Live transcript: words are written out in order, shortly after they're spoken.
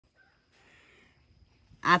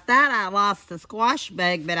I thought I lost the squash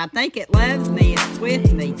bug, but I think it loves me. It's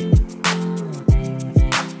with me.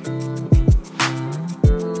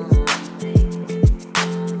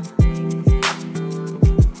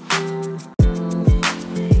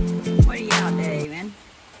 What are y'all doing?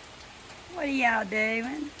 What are y'all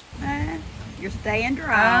doing? Huh? You're staying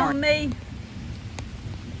dry on me.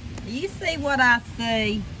 Do you see what I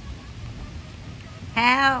see?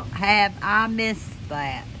 How have I missed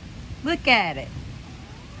that? Look at it.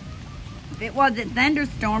 If it wasn't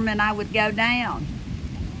thunderstorming, I would go down.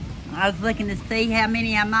 I was looking to see how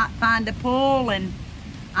many I might find to pull, and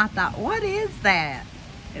I thought, what is that?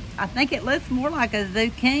 I think it looks more like a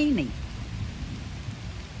zucchini.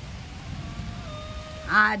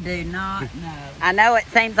 I do not know. I know it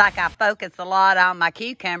seems like I focus a lot on my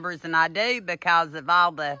cucumbers, and I do because of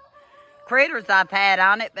all the critters I've had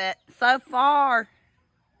on it, but so far,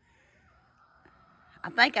 I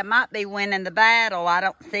think I might be winning the battle. I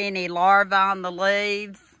don't see any larvae on the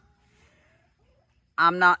leaves.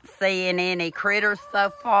 I'm not seeing any critters so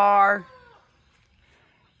far.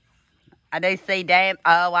 I do see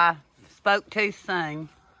oh, I spoke too soon.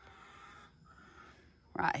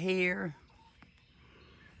 Right here.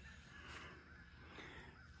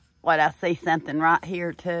 What, I see something right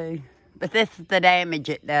here too. But this is the damage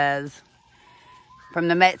it does from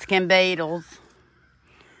the Mexican beetles.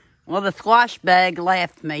 Well, the squash bug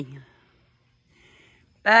left me.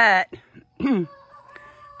 But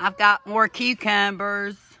I've got more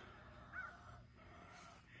cucumbers.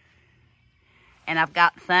 And I've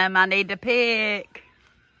got some I need to pick.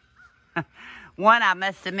 One I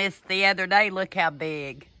must have missed the other day. Look how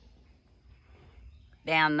big.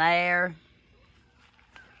 Down there.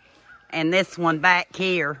 And this one back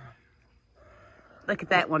here. Look at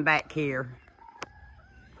that one back here.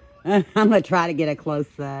 I'm going to try to get a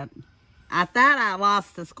close-up. I thought I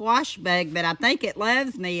lost the squash bug, but I think it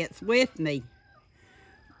loves me. It's with me.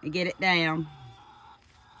 Let me get it down.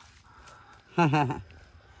 And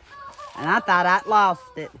I thought I'd lost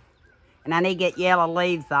it. And I need to get yellow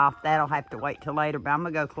leaves off. That'll have to wait till later, but I'm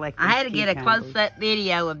going to go collect them. I had to get a close-up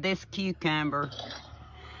video of this cucumber.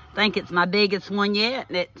 I think it's my biggest one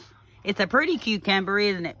yet. And it's a pretty cucumber,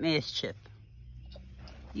 isn't it, Mischief?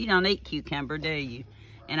 You don't eat cucumber, do you?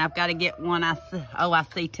 And I've got to get one. I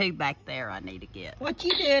see two back there I need to get. What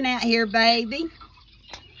you doing out here, baby?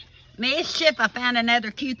 Mischief, I found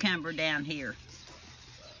another cucumber down here.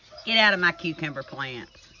 Get out of my cucumber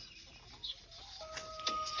plants.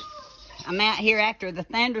 I'm out here after the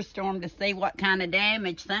thunderstorm to see what kind of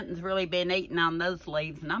damage. Something's really been eating on those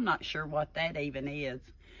leaves, and I'm not sure what that even is.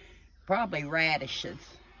 Probably radishes.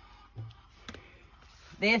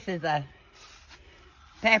 This is a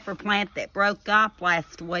pepper plant that broke off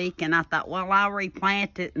last week, and I thought, well, I'll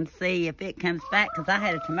replant it and see if it comes back, because I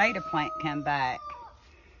had a tomato plant come back.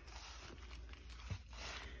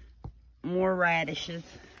 More radishes.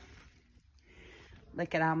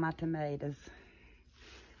 Look at all my tomatoes.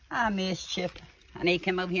 Ah, Mischief. I need to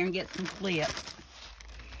come over here and get some clips.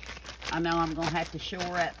 I know I'm going to have to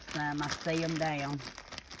shore up some. I see them down.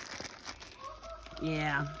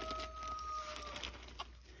 Yeah.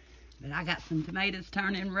 But I got some tomatoes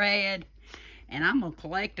turning red, and I'm going to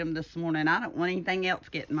collect them this morning. I don't want anything else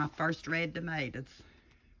getting my first red tomatoes.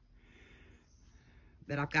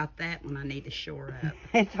 But I've got that one I need to shore up.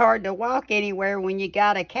 It's hard to walk anywhere when you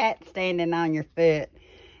got a cat standing on your foot.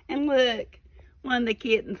 And look, one of the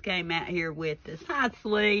kittens came out here with us. Hi,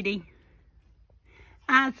 sweetie.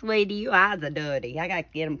 Hi, sweetie. Your eyes are dirty. I got to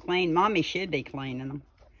get them clean. Mommy should be cleaning them.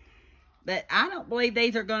 But I don't believe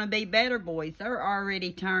these are going to be better boys. They're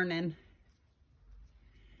already turning.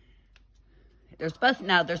 They're supposed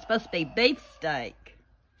to be beefsteak,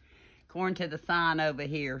 according to the sign over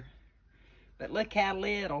here. But look how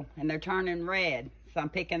little, and they're turning red. So I'm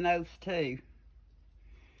picking those too.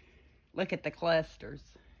 Look at the clusters.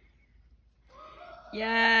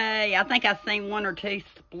 Yay! I think I've seen one or two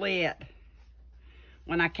split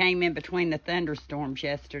when I came in between the thunderstorms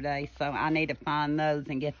yesterday, so I need to find those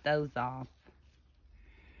and get those off.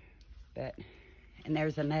 And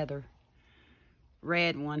there's another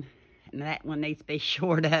red one, and that one needs to be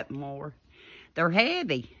shored up more. They're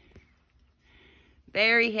heavy.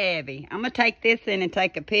 Very heavy. I'm going to take this in and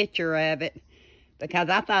take a picture of it, because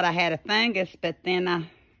I thought I had a fungus, but then I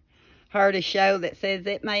heard a show that says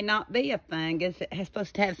it may not be a fungus. It's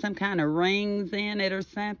supposed to have some kind of rings in it or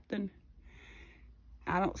something.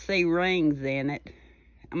 I don't see rings in it.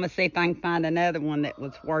 I'm going to see if I can find another one that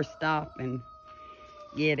was worse off and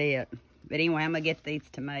get it. But anyway, I'm going to get these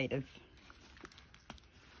tomatoes.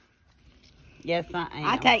 Yes, I am.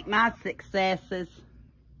 I take my successes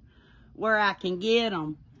where I can get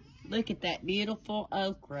them. Look at that beautiful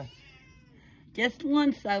okra. Just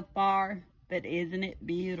one so far, but isn't it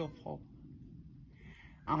beautiful?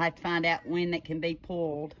 I'll have to find out when that can be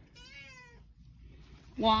pulled.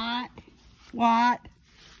 What? What?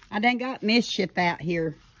 I done got mischief out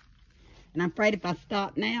here. And I'm afraid if I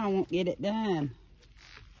stop now, I won't get it done.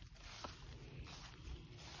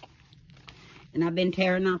 And I've been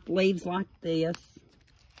tearing off leaves like this.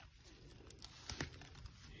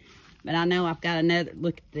 But I know I've got another,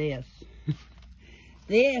 look at this.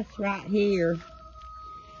 This right here,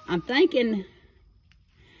 I'm thinking,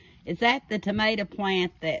 is that the tomato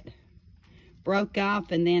plant that broke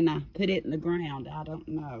off and then I put it in the ground? I don't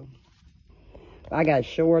know. I got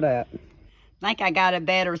short up. I think I got a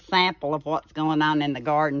better sample of what's going on in the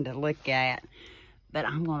garden to look at. But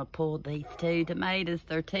I'm going to pull these 2 tomatoes.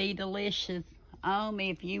 They're delicious. Oh, me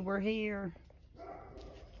if you were here.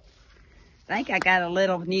 I think I got a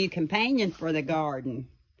little new companion for the garden.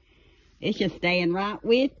 It's just staying right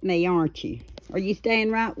with me, aren't you? Are you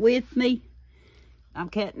staying right with me? I'm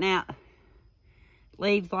cutting out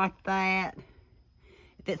leaves like that.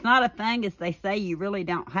 If it's not a fungus, they say you really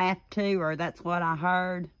don't have to, or that's what I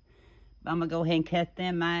heard. But I'm going to go ahead and cut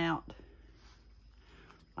them out.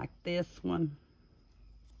 Like this one.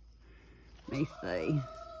 Let me see.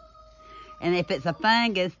 And if it's a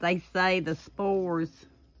fungus, they say the spores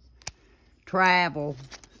travel.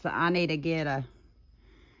 So I need to get a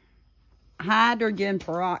hydrogen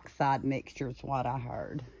peroxide mixture is what I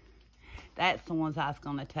heard. That's the ones I was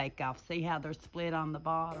going to take off. See how they're split on the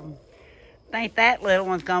bottom? I think that little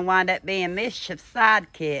one's going to wind up being Mischief's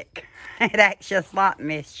sidekick. It acts just like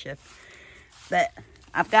Mischief. But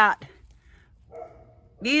I've got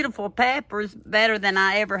beautiful peppers, better than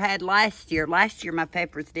I ever had last year. Last year my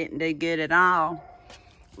peppers didn't do good at all.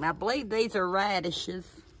 And I believe these are radishes.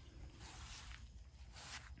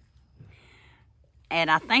 And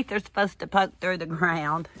I think they're supposed to poke through the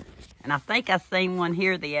ground. And I think I seen one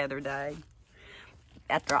here the other day.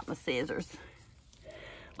 I dropped my scissors.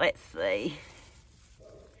 Let's see.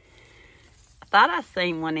 I thought I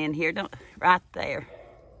seen one in here, right there.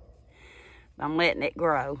 I'm letting it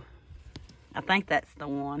grow. I think that's the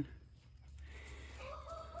one.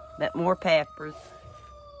 But more peppers.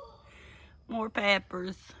 More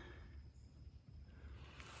peppers.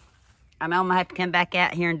 I know I'm going to have to come back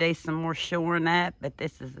out here and do some more shoring up, but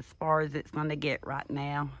this is as far as it's going to get right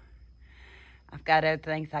now. I've got other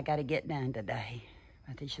things I got to get done today.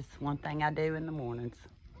 But it's just one thing I do in the mornings.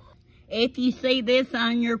 If you see this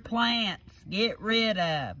on your plants, get rid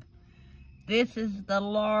of. This is the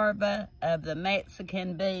larva of the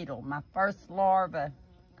Mexican beetle. My first larva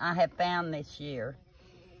I have found this year.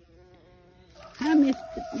 Hi,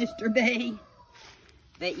 Mr. B.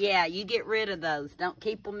 But yeah, you get rid of those. Don't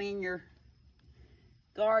keep them in your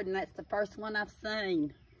garden. That's the first one I've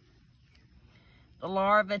seen. The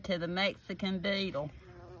larva to the Mexican beetle.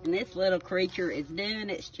 And this little creature is doing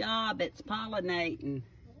its job. It's pollinating.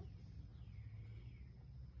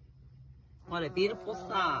 What a beautiful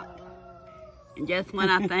sight. And just when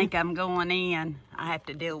I think I'm going in, I have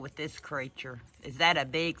to deal with this creature. Is that a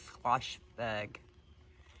big squash bug?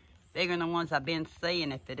 Bigger than the ones I've been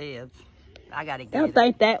seeing, if it is. I gotta get it. I don't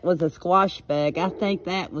think that was a squash bug. I think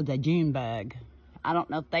that was a June bug. I don't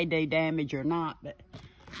know if they do damage or not, but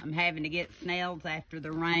I'm having to get snails after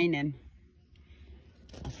the rain and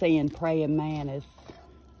seeing praying mantis.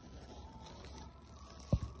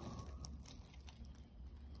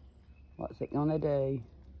 What's it gonna do?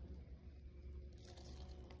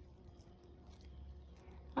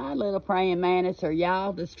 Hi, little praying mantis. Are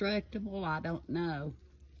y'all destructible? I don't know.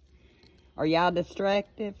 Are y'all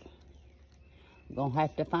destructive? I'm gonna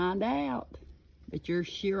have to find out. But you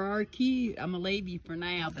sure are cute. I'm gonna leave you for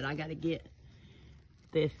now, but I gotta get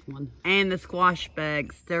this one. And the squash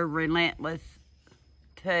bugs, they're relentless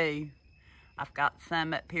too. I've got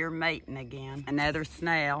some up here mating again. Another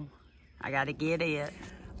snail. I gotta get it.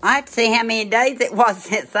 I have to see how many days it was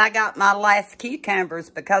since I got my last cucumbers,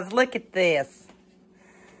 because look at this.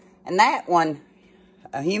 And that one,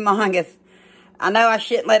 a humongous. I know I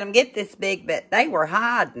shouldn't let them get this big, but they were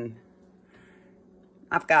hiding.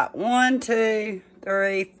 I've got 1, 2,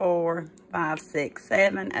 3, 4, 5, 6,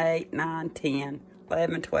 7, 8, 9, 10,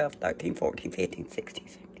 11, 12, 13, 14, 15, 16,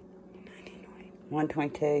 17, 19, 20, 1,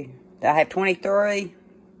 22. Do I have 23?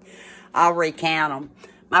 I'll recount them.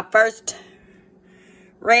 My first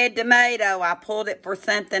red tomato, I pulled it for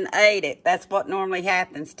something, ate it. That's what normally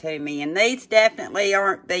happens to me. And these definitely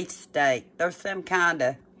aren't beefsteak. They're some kind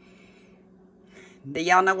of, do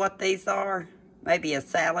y'all know what these are? Maybe a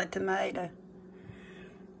salad tomato.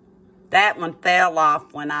 That one fell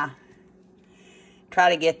off when I try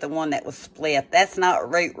to get the one that was split. That's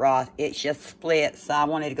not root rot. It's just split. So I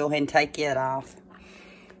wanted to go ahead and take it off.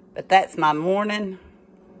 But that's my morning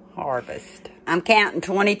harvest. I'm counting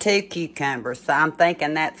 22 cucumbers. So I'm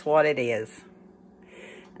thinking that's what it is.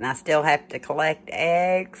 And I still have to collect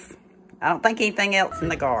eggs. I don't think anything else in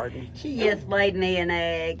the garden. She just laid me an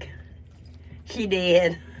egg. She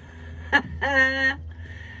did. I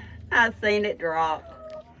seen it drop.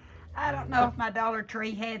 I don't know if my Dollar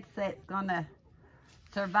Tree headset's gonna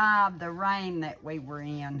survive the rain that we were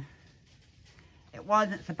in. It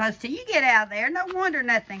wasn't supposed to. You get out there. No wonder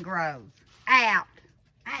nothing grows. Out.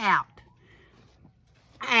 Out.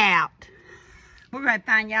 Out. We're gonna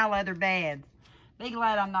find y'all other beds. Be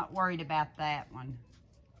glad I'm not worried about that one.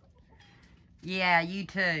 Yeah, you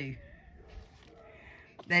too.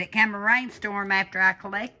 But it came a rainstorm after I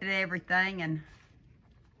collected everything and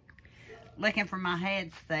looking for my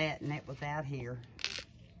headset, and it was out here.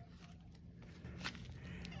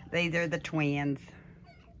 These are the twins.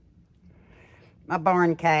 My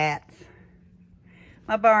barn cats.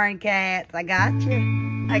 My barn cats. I got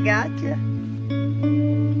you. I got you.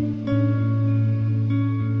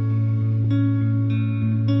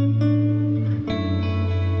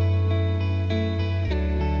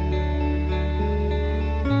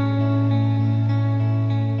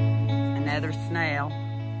 Another snail.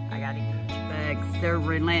 I got to get bugs. They're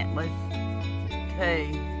relentless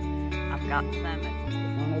too. I've got some that I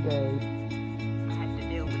have to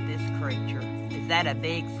deal with this creature. Is that a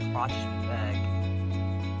big squash bug?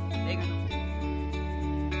 Bigger than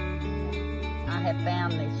I have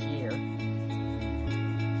found this year.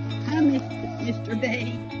 Hi, Mr.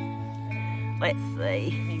 B. Let's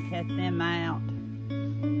see. You can cut them out.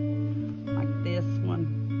 Like this one.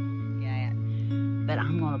 Yeah. But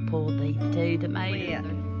I'm going to pull these two tomatoes.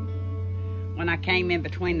 When I came in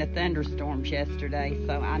between the thunderstorms yesterday,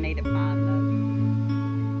 so I need to find those.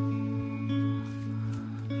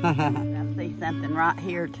 I see something right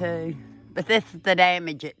here too. But this is the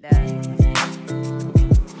damage it does.